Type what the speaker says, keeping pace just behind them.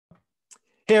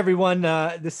Hey everyone,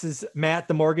 this is Matt,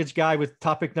 the mortgage guy, with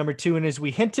topic number 2. And as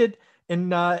we hinted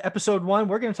in episode 1,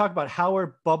 we're going to talk about how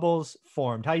are bubbles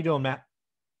formed. How you doing, Matt?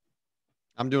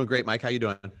 I'm doing great, Mike. How you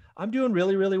doing? I'm doing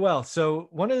really, really well. So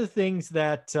one of the things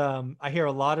that I hear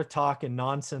a lot of talk and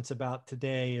nonsense about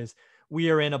today is we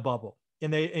are in a bubble.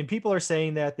 And people are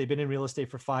saying that they've been in real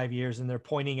estate for 5 years and they're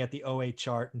pointing at the '08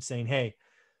 chart and saying, hey,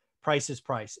 price is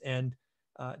price. And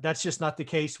that's just not the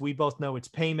case. We both know it's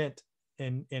payment,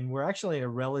 and we're actually at a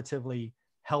relatively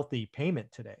healthy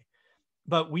payment today.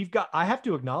 But I have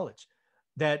to acknowledge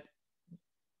that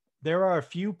there are a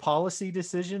few policy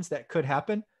decisions that could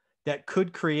happen that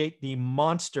could create the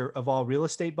monster of all real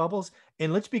estate bubbles.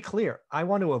 And let's be clear, I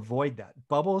want to avoid that.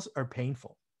 Bubbles are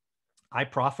painful. I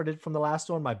profited from the last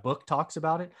one. My book talks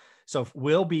about it. So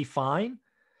we'll be fine.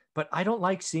 But I don't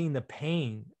like seeing the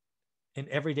pain in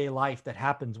everyday life that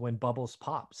happens when bubbles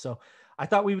pop. So I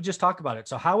thought we would just talk about it.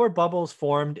 So how are bubbles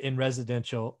formed in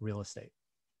residential real estate?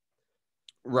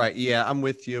 Right. Yeah, I'm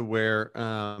with you where,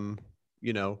 when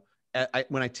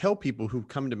I tell people who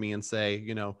come to me and say,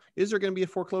 is there going to be a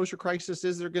foreclosure crisis?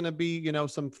 Is there going to be,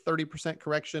 some 30%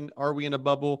 correction? Are we in a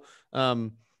bubble?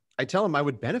 I tell them I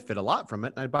would benefit a lot from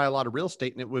it. And I'd buy a lot of real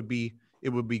estate and it would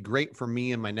be great for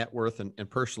me and my net worth and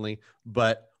personally.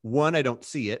 But one, I don't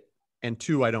see it. And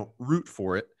two, I don't root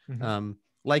for it. Mm-hmm.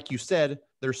 Like you said,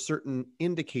 there's certain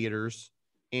indicators,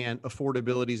 and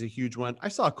affordability is a huge one. I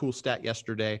saw a cool stat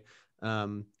yesterday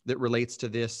that relates to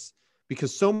this,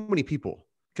 because so many people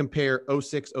compare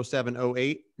 '06, '07, '08.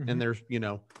 Mm-hmm. And there's,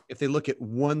 if they look at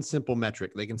one simple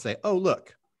metric, they can say, oh,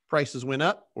 look, prices went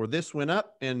up or this went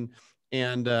up. And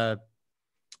the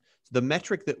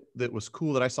metric that was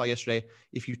cool that I saw yesterday,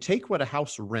 if you take what a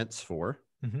house rents for,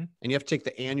 Mm-hmm. and you have to take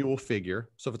the annual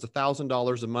figure. So if it's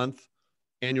 $1,000 a month,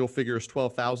 annual figure is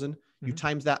 12,000. Mm-hmm. You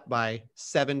times that by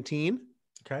 17.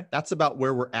 Okay. That's about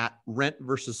where we're at, rent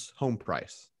versus home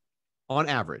price on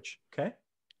average. Okay.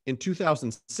 In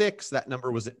 2006, that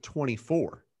number was at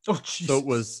 24. Oh, Jesus. So it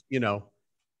was,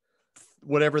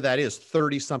 whatever that is,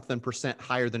 30 something percent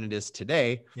higher than it is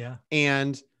today. Yeah.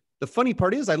 And the funny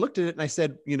part is I looked at it and I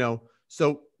said,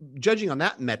 so judging on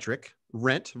that metric,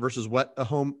 rent versus what a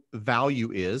home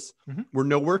value is, Mm-hmm. we're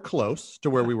nowhere close to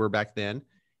where we were back then.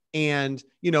 And,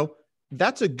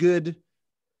 that's a good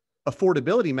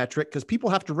affordability metric because people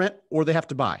have to rent or they have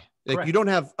to buy. Like, Correct. you don't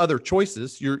have other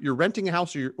choices. You're renting a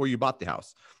house or you bought the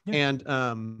house. Yeah.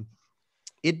 And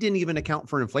it didn't even account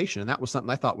for inflation. And that was something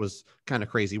I thought was kind of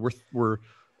crazy. We're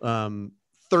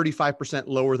 35%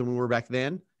 lower than we were back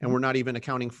then. And Mm-hmm. we're not even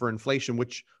accounting for inflation,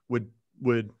 which would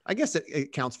I guess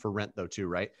it counts for rent though too,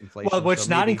 right? Inflation. Well, what's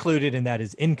not included in that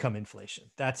is income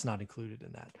inflation. That's not included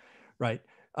in that, right?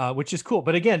 Which is cool.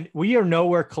 But again, we are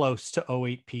nowhere close to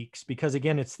 '08 peaks because,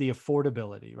 again, it's the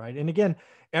affordability, right? And again,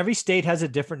 every state has a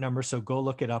different number, so go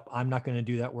look it up. I'm not going to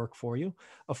do that work for you.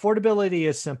 Affordability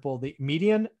is simple. The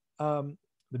median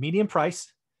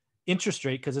price, interest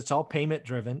rate, because it's all payment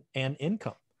driven, and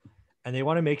income. And they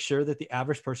want to make sure that the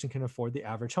average person can afford the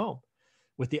average home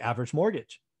with the average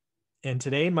mortgage. And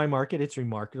today in my market, it's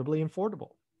remarkably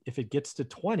affordable. If it gets to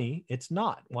 20, it's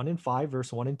not. 1 in 5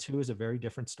 versus 1 in 2 is a very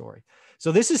different story.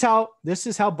 So this is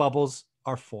how bubbles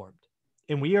are formed.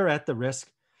 And we are at the risk.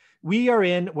 We are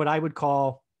in what I would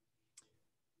call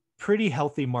pretty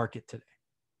healthy market today,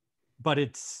 but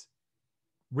it's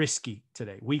risky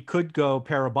today. We could go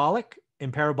parabolic,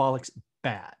 and parabolic's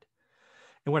bad.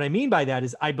 And what I mean by that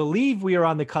is I believe we are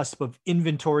on the cusp of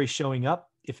inventory showing up.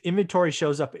 If inventory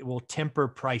shows up, it will temper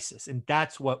prices. And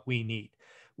that's what we need.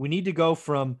 We need to go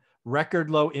from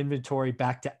record low inventory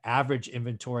back to average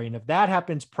inventory. And if that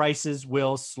happens, prices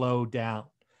will slow down.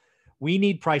 We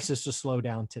need prices to slow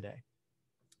down today.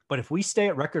 But if we stay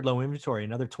at record low inventory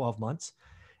another 12 months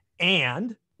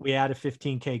and we add a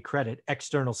 15K credit,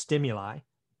 external stimuli,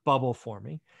 bubble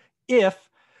forming, if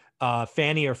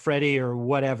Fannie or Freddie or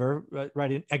whatever,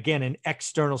 right? Again, an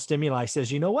external stimuli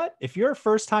says, you know what? If you're a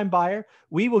first-time buyer,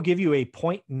 we will give you a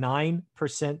 0.9%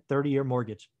 30-year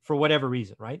mortgage for whatever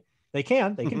reason, right? They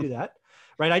can do that,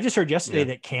 right? I just heard yesterday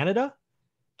that Canada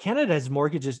has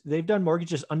mortgages. They've done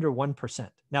mortgages under 1%.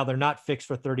 Now they're not fixed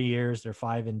for 30 years. They're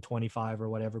 5 and 25 or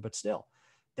whatever, but still,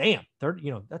 damn,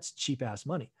 that's cheap ass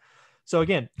money. So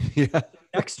again,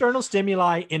 external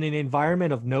stimuli in an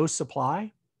environment of no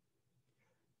supply,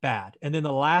 bad. And then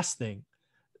the last thing,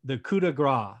 the coup de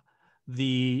grace,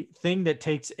 the thing that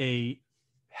takes a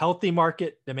healthy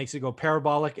market that makes it go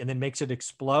parabolic and then makes it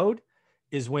explode,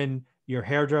 is when your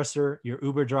hairdresser, your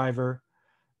Uber driver,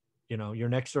 your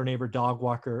next door neighbor dog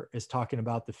walker is talking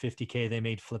about the 50K they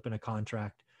made flipping a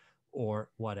contract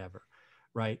or whatever,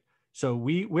 right? So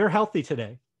we're healthy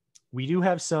today. we do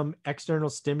have some external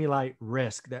stimuli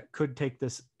risk that could take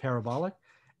this parabolic.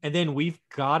 And then we've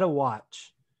got to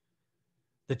watch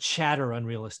the chatter on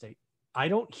real estate. I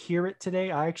don't hear it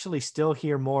today. I actually still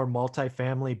hear more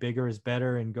multifamily, bigger is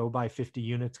better, and go buy 50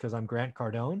 units because I'm Grant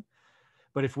Cardone.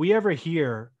 But if we ever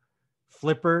hear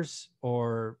flippers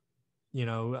or,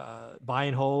 buy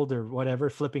and hold or whatever,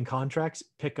 flipping contracts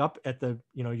pick up at the,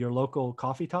 your local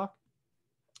coffee talk,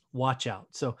 watch out.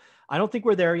 So I don't think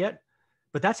we're there yet,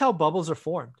 but that's how bubbles are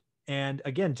formed. And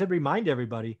again, to remind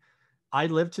everybody, I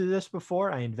lived through this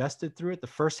before. I invested through it. The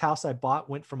first house I bought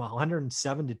went from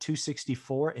 107 to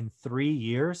 264 in 3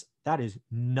 years. That is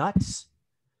nuts.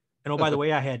 And oh, by the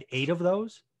way, I had 8 of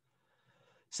those,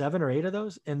 7 or 8 of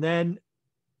those. And then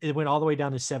it went all the way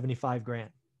down to 75 grand,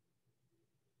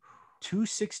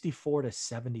 264 to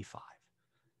 75.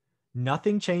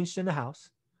 Nothing changed in the house.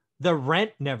 The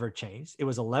rent never changed. It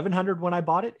was $1,100 when I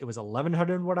bought it. It was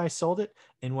 $1,100 when I sold it.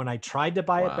 And when I tried to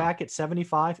buy it back at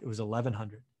 75, it was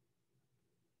 $1,100.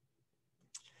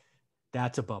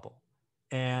 That's a bubble.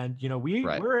 And,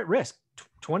 we're at risk.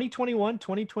 2021,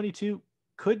 2022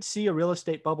 could see a real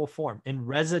estate bubble form in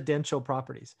residential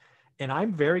properties. And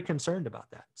I'm very concerned about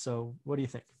that. So what do you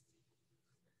think?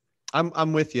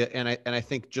 I'm with you. And I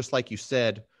think, just like you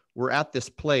said, we're at this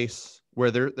place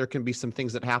where there can be some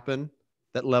things that happen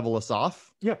that level us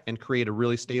off and create a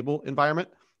really stable environment,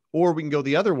 or we can go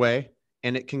the other way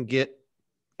and it can get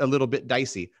a little bit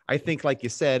dicey. I think, like you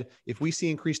said, if we see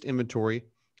increased inventory,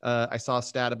 I saw a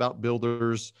stat about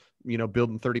builders,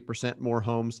 building 30% more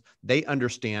homes. They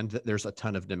understand that there's a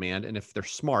ton of demand. And if they're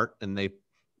smart and they're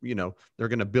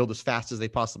going to build as fast as they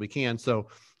possibly can. So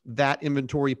that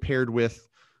inventory paired with,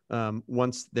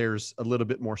 once there's a little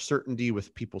bit more certainty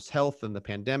with people's health and the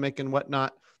pandemic and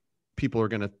whatnot, people are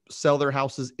going to sell their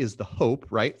houses, is the hope,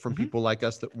 right? From people like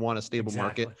us that want a stable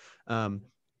market. The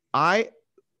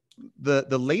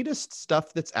latest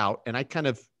stuff that's out, and I kind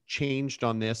of changed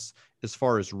on this as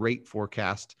far as rate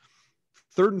forecast,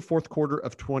 third and fourth quarter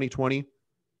of 2020,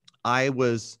 I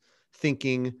was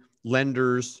thinking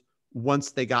lenders,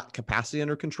 once they got capacity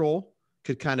under control,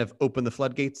 could kind of open the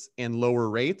floodgates and lower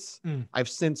rates. I've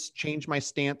since changed my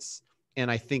stance. And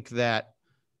I think that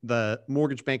the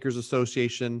Mortgage Bankers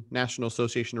Association, National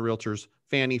Association of Realtors,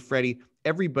 Fannie, Freddie,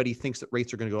 everybody thinks that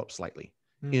rates are going to go up slightly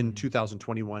in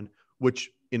 2021,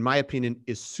 which in my opinion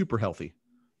is super healthy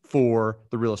for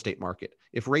the real estate market.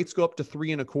 If rates go up to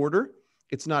 3.25,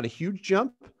 it's not a huge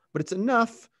jump, but it's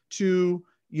enough to,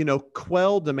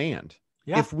 quell demand.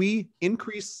 Yeah. If we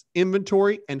increase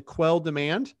inventory and quell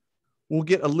demand, we'll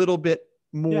get a little bit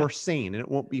more sane, and it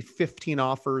won't be 15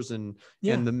 offers and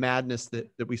the madness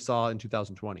that we saw in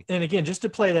 2020. And again, just to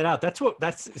play that out, that's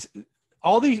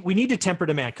all these, we need to temper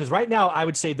demand, because right now I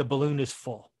would say the balloon is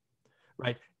full,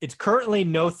 right? It's currently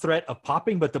no threat of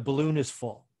popping, but the balloon is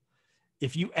full.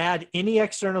 If you add any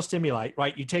external stimuli,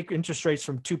 right, you take interest rates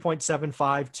from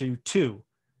 2.75 to 2,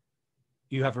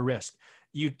 you have a risk.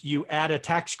 You add a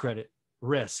tax credit,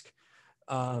 risk,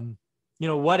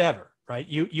 whatever, right?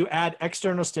 You add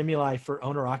external stimuli for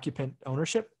owner-occupant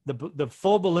ownership, the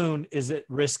full balloon is at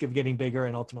risk of getting bigger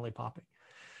and ultimately popping.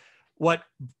 What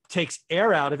takes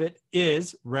air out of it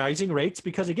is rising rates,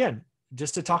 because again,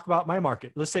 just to talk about my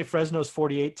market, let's say Fresno's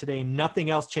 48 today, nothing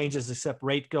else changes except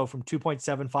rate go from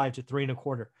 2.75 to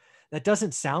 3.25. That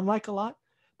doesn't sound like a lot,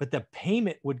 but the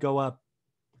payment would go up,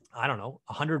 I don't know,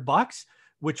 $100,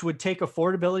 which would take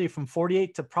affordability from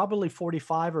 48 to probably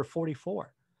 45 or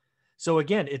 44. So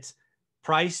again, it's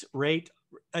price, rate,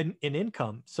 and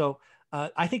income. So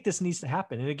I think this needs to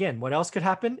happen. And again, what else could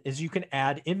happen is you can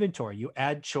add inventory. You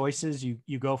add choices. You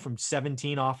go from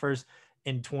 17 offers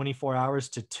in 24 hours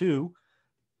to 2.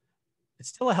 It's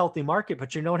still a healthy market,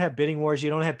 but you don't have bidding wars. You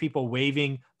don't have people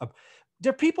waiving. There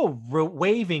are people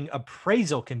waiving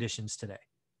appraisal conditions today.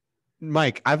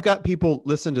 Mike, I've got people,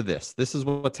 listen to this. This is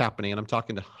what's happening. And I'm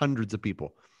talking to hundreds of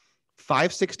people.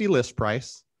 560 list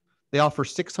price. They offer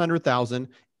 600,000.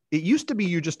 It used to be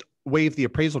you just waive the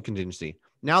appraisal contingency.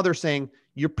 Now they're saying,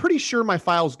 you're pretty sure my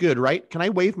file's good, right? Can I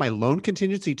waive my loan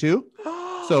contingency too?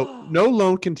 So no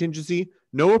loan contingency,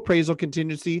 no appraisal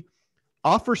contingency,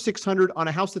 offer 600 on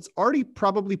a house that's already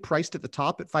probably priced at the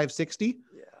top at 560.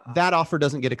 Yeah. That offer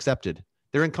doesn't get accepted.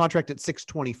 They're in contract at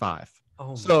 625.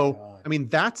 Oh, so, I mean,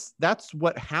 that's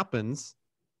what happens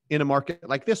in a market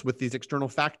like this with these external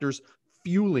factors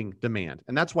fueling demand.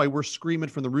 And that's why we're screaming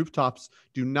from the rooftops,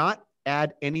 do not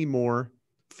add any more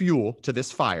fuel to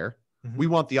this fire. Mm-hmm. We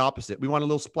want the opposite. We want a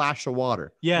little splash of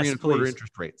water. Yes, 3.25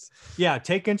 interest rates. Yeah,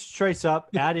 take interest rates up,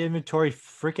 add inventory,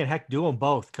 freaking heck, do them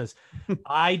both, because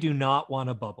I do not want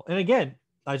a bubble. And again,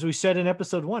 As we said in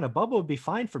episode 1, a bubble would be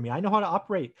fine for me. I know how to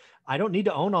operate. I don't need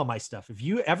to own all my stuff. If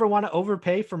you ever want to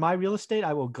overpay for my real estate,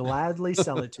 I will gladly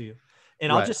sell it to you.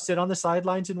 And I'll Right. just sit on the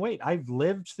sidelines and wait. I've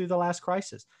lived through the last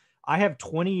crisis. I have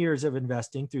 20 years of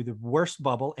investing through the worst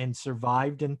bubble and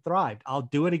survived and thrived. I'll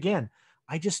do it again.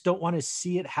 I just don't want to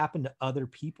see it happen to other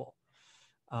people.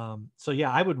 So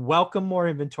yeah, I would welcome more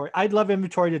inventory. I'd love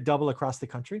inventory to double across the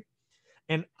country.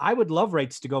 And I would love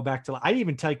rates to go back to, I'd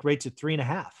even take rates at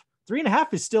 3.5.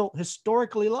 3.5 is still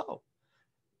historically low,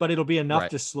 but it'll be enough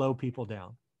to slow people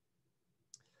down.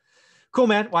 Cool,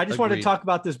 man. Well, I just wanted to talk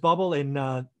about this bubble, and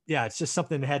yeah, it's just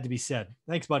something that had to be said.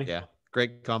 Thanks, buddy. Yeah.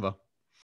 Great combo.